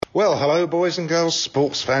Well, hello, boys and girls,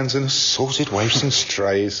 sports fans and assorted waifs and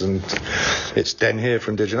strays. And it's Den here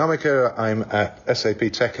from Diginomica. I'm at SAP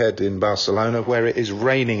TechEd in Barcelona, where it is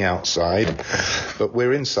raining outside, but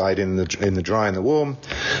we're inside in the dry and the warm.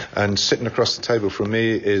 And sitting across the table from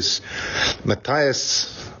me is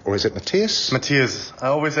Matthias. Or is it Matthias? Matthias. I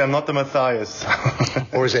always say I'm not the Matthias.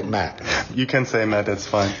 Or is it Matt? You can say Matt, that's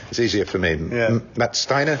fine. It's easier for me. Yeah. Matt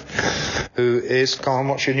Steiner, who is, Colin,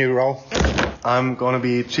 what's your new role? I'm going to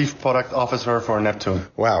be Chief Product Officer for Neptune.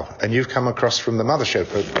 Wow. And you've come across from the mothership.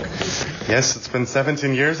 Yes, it's been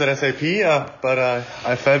 17 years at SAP, but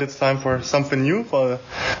I felt it's time for something new for the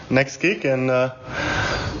next gig, and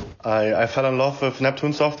I fell in love with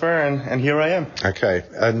Neptune software, and here I am. Okay.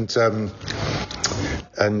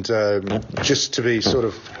 And just to be sort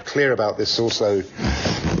of clear about this also,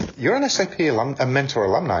 you're an SAP a Mentor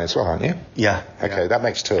alumni as well, aren't you? Yeah. Okay, that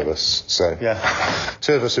makes two of us. So yeah.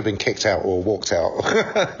 Two of us have been kicked out or walked out.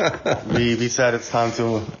 we said it's time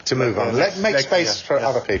to move on. Make space for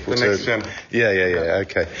other people. The next gen. Yeah.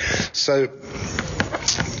 Okay. So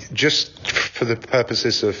just for the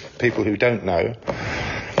purposes of people who don't know,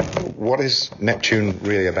 what is Neptune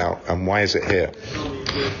really about and why is it here?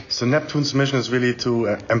 So Neptune's mission is really to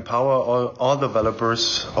empower all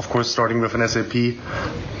developers, of course starting with an SAP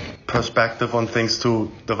perspective on things,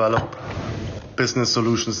 to develop business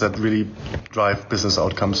solutions that really drive business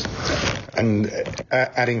outcomes. And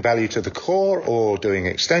adding value to the core, or doing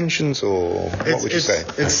extensions, or what would you say?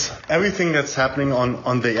 It's everything that's happening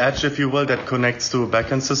on the edge, if you will, that connects to a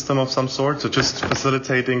backend system of some sort. So just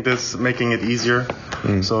facilitating this, making it easier.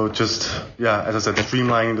 So just, as I said,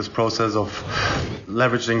 streamlining this process of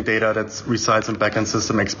leveraging data that resides in backend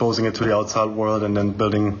system, exposing it to the outside world, and then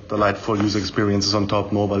building delightful user experiences on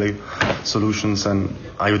top, mobile solutions and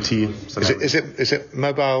IoT. So is it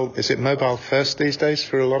mobile first these days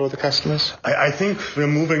for a lot of the customers? I think we're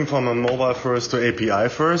moving from a mobile first to API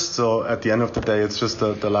first. So at the end of the day, it's just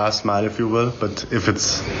the last mile, if you will. But if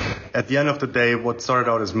it's at the end of the day, what started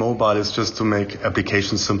out as mobile is just to make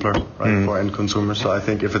applications simpler, right, for end consumers. So I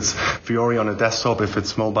think if it's Fiori on a desktop, if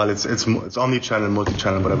it's mobile, it's omni-channel,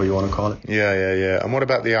 multi-channel, whatever you want to call it. Yeah. And what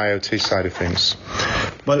about the IoT side of things?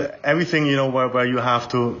 Well, everything, where you have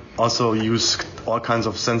to also use all kinds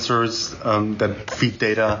of sensors that feed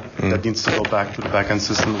data that needs to go back to the backend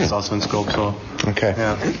system is also in scope. So okay.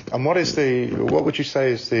 Yeah. And what would you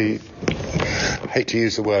say is the, I hate to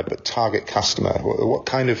use the word, but target customer? What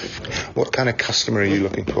kind of customer are you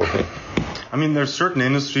looking for here? I mean, there's certain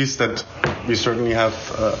industries that we certainly have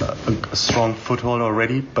a strong foothold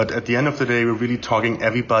already, but at the end of the day, we're really talking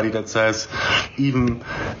everybody that says, even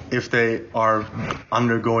if they are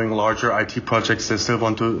undergoing larger IT projects, they still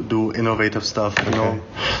want to do innovative stuff,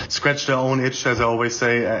 scratch their own itch, as I always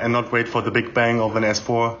say, and not wait for the big bang of an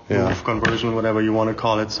S4 move, conversion, whatever you want to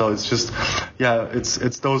call it. So it's just,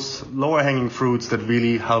 it's those lower hanging fruits that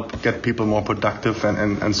really help get people more productive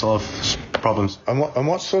and solve problems. And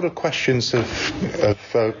what sort of questions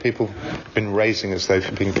have people been raising as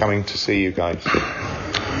they've been coming to see you guys?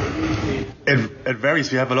 It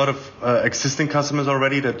varies. We have a lot of existing customers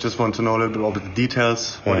already that just want to know a little bit about the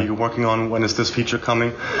details. What are you working on? When is this feature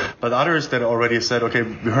coming? But others that already said, okay,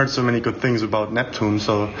 we heard so many good things about Neptune,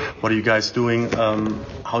 so what are you guys doing?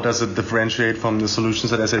 How does it differentiate from the solutions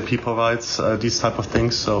that SAP provides? These type of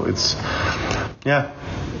things. So it's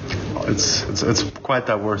quite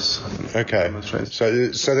diverse. Okay. So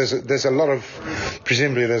there's a lot of,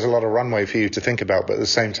 presumably there's a lot of runway for you to think about, but at the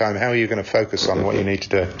same time, how are you going to focus on what you need to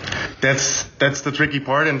do? That's the tricky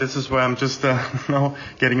part, and this is where I'm just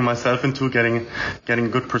getting myself into getting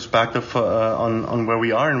good perspective on where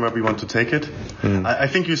we are and where we want to take it. I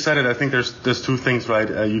think you said it. I think there's two things,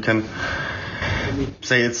 right? You can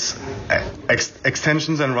say it's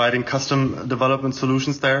extensions and writing custom development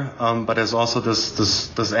solutions there, but there's also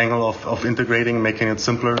this angle of integrating, making it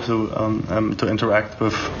simpler to interact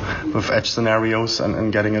with edge scenarios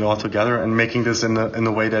and getting it all together and making this in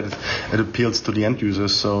a way that it appeals to the end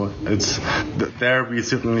users. So it's there we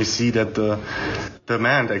certainly see that the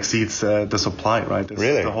demand exceeds the supply, right?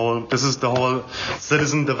 Really? This is the whole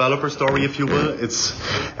citizen developer story, if you will. It's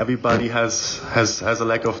everybody has a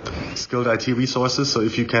lack of skilled IT resources. So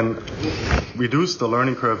if you can reduce the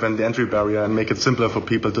learning curve and the entry barrier and make it simpler for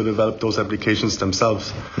people to develop those applications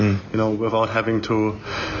themselves, without having to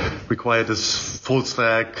require this full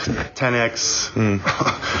stack 10x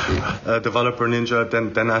developer ninja,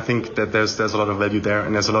 then I think that there's a lot of value there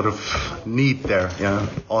and there's a lot of need there,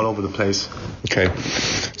 all over the place. Okay.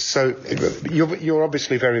 So you're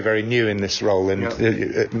obviously very, very new in this role,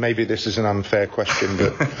 and maybe this is an unfair question,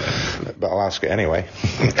 but I'll ask it anyway.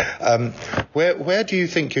 Where do you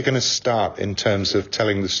think you're going to start in terms of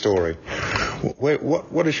telling the story?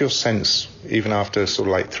 What is your sense, even after sort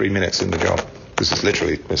of like 3 minutes in the job? This is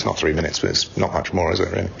literally, it's not 3 minutes, but it's not much more, is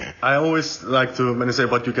it, really? I always like to, when I say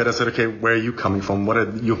what you get, I said, okay, where are you coming from? What are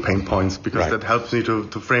your pain points? Because that helps me to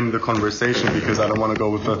frame the conversation, because I don't want to go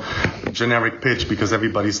with a generic pitch, because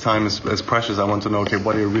everybody's time is precious. I want to know, okay,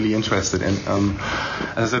 what are you really interested in?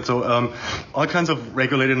 As I said, so all kinds of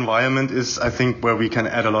regulated environment is, I think, where we can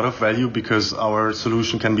add a lot of value, because our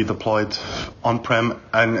solution can be deployed on-prem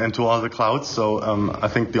and to all the clouds. So I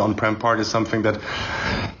think the on-prem part is something that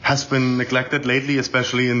has been neglected lately,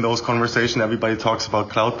 especially in those conversations. Everybody talks about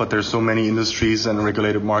cloud, but there's so many industries and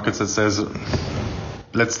regulated markets that says,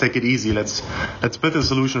 let's take it easy. Let's build a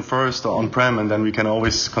solution first on-prem, and then we can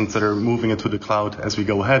always consider moving it to the cloud as we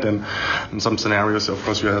go ahead. And in some scenarios, of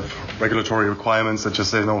course, you have regulatory requirements that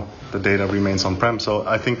just say, no, the data remains on-prem. So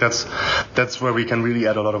I think that's where we can really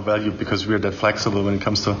add a lot of value, because we're that flexible when it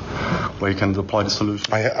comes to where you can deploy the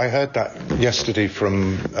solution. I heard that yesterday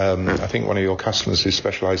from, I think, one of your customers who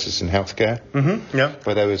specializes in healthcare. Mm-hmm. Yeah.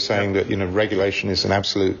 Where they were saying that, regulation is an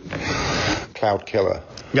absolute cloud killer.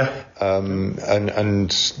 Yeah. And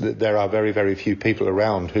there are very, very few people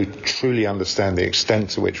around who truly understand the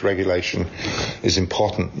extent to which regulation is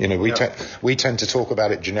important. We tend to talk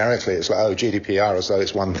about it generically. It's like, oh, GDPR, as though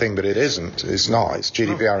it's one thing, but it isn't. It's not. It's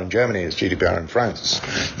GDPR in Germany, it's GDPR in France,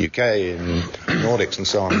 UK, in Nordics, and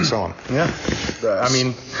so on and so on. Yeah. I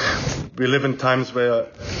mean, we live in times where,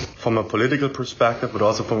 from a political perspective, but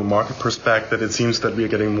also from a market perspective, it seems that we're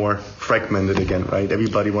getting more fragmented again, right?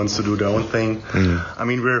 Everybody wants to do their own thing. I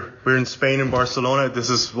mean, we're in Spain, in Barcelona. This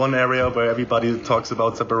is one area where everybody talks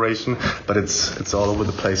about separation, but it's all over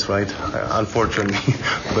the place, right? Unfortunately.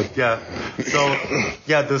 But yeah, so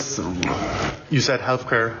yeah, this, you said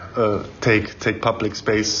healthcare, take public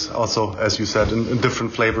space, also, as you said, in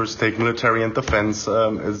different flavors, take military and defense.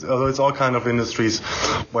 Although it's all kind of industries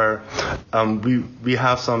where we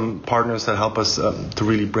have some partners that help us to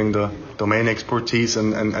really bring the domain expertise,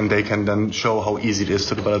 and they can then show how easy it is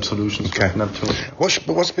to develop solutions. Okay. Neptune.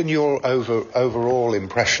 What's been your overall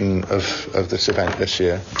impression of this event this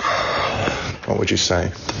year? What would you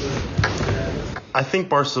say? I think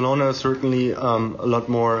Barcelona is certainly a lot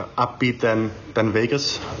more upbeat than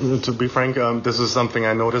Vegas, to be frank. This is something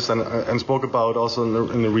I noticed and spoke about also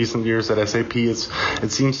in the recent years at SAP.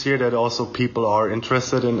 It seems here that also people are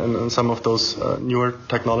interested in some of those newer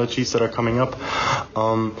technologies that are coming up.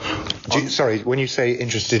 Sorry, when you say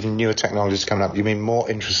interested in newer technologies coming up, you mean more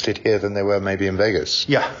interested here than they were maybe in Vegas?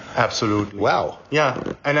 Yeah, absolutely. Wow.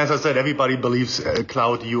 Yeah, and as I said, everybody believes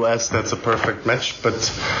cloud US, that's a perfect match, but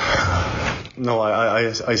no,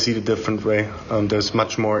 I see the different way. There's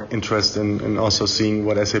much more interest in also seeing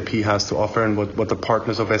what SAP has to offer and what the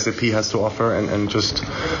partners of SAP has to offer, and just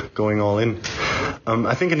going all in.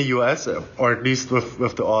 I think in the US, or at least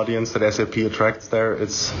with the audience that SAP attracts there,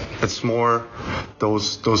 it's more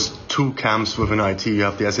those two camps within IT. You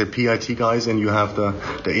have the SAP IT guys, and you have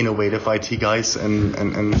the innovative IT guys,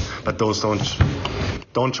 but those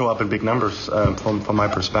don't show up in big numbers from my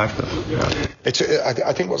perspective. Yeah.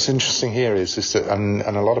 I think what's interesting here is that, and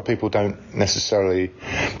a lot of people don't necessarily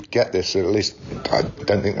get this, or at least I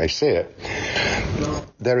don't think they see it.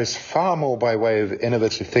 There is far more by way of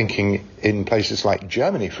innovative thinking in places like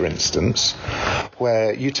Germany, for instance,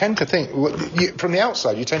 where you tend to think, from the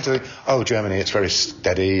outside, you tend to think, oh, Germany, it's very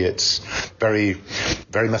steady, it's very,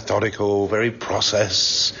 very methodical, very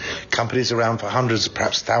process. Companies around for hundreds,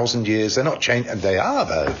 perhaps 1,000 years, they're not changing, and they are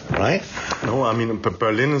though, right? No, I mean,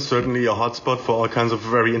 Berlin is certainly a hotspot for all kinds of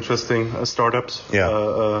very interesting startups.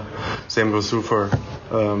 Yeah. Same goes through for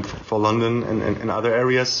London and other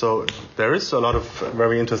areas. So there is a lot of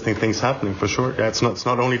very interesting things happening for sure. Yeah, it's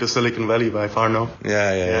not only the Silicon Valley by far, no.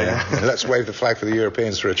 Yeah. Let's wave the flag for the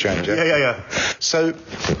Europeans for a change. Yeah. So,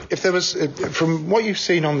 if there was, from what you've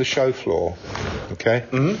seen on the show floor, okay,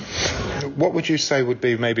 what would you say would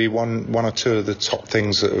be maybe one or two of the top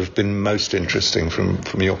things that have been most interesting from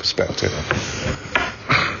your perspective?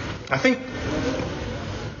 I think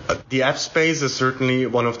the app space is certainly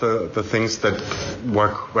one of the things that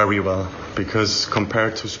work very well, because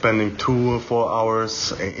compared to spending 2 or 4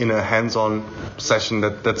 hours in a hands-on session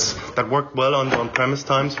that worked well on on-premise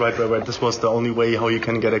times, right, where this was the only way how you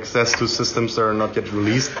can get access to systems that are not yet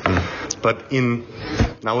released. But in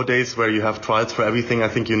nowadays, where you have trials for everything, I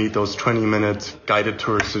think you need those 20-minute guided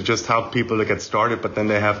tours to just help people to get started, but then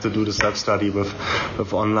they have to do the self-study with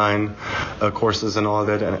online courses and all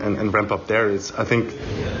that, and ramp up there. I think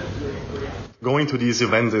going to these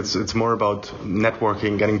events, it's more about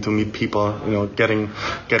networking, getting to meet people, getting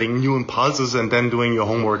new impulses, and then doing your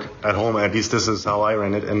homework at home. At least this is how I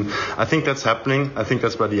ran it, and I think that's happening. I think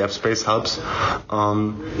that's where the app space helps.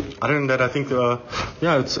 Other than that, I think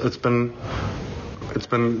it's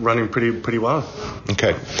been running pretty well.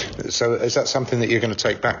 Okay, so is that something that you're going to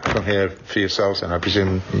take back from here for yourselves? And I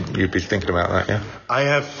presume you'd be thinking about that, yeah? I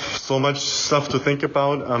have so much stuff to think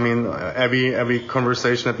about. I mean, every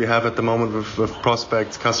conversation that we have at the moment with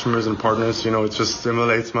prospects, customers, and partners, it just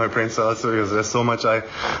stimulates my brain cells because there's so much I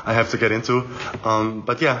have to get into.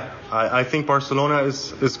 But yeah, I think Barcelona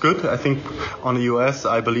is good. I think on the US,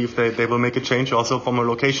 I believe they will make a change also from a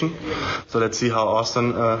location. So let's see how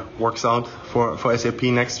Austin works out for SAP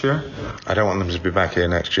next year. I don't want them to be back here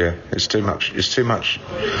next year. It's too much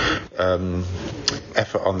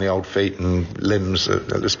effort on the old feet and limbs,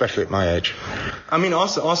 especially at my age. I mean,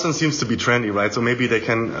 Austin seems to be trendy, right? So maybe they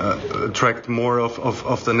can attract more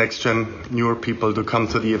of the next gen, newer people to come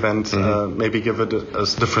to the event. Maybe give it a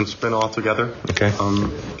different spin altogether. Okay.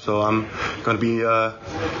 So I'm going to be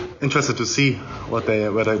interested to see what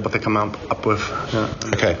they come up with. Yeah,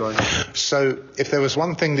 okay. So if there was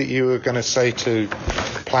one thing that you were going to say to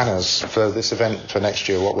planners for this event for next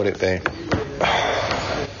year, what would it be?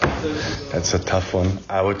 That's a tough one.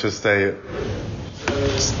 I would just say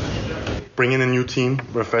bring in a new team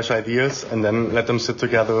with fresh ideas, and then let them sit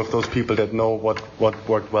together with those people that know what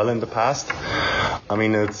worked well in the past. I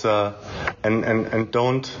mean, it's and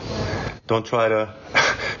don't try to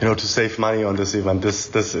to save money on this event.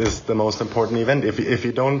 This is the most important event. If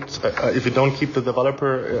you don't keep the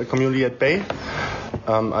developer community at bay,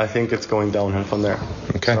 I think it's going downhill from there.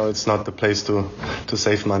 Okay. So it's not the place to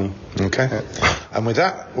save money. Okay. Yeah. And with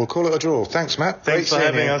that, we'll call it a draw. Thanks, Matt. Thanks for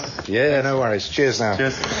having us. Yeah, no worries. Cheers now.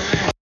 Cheers.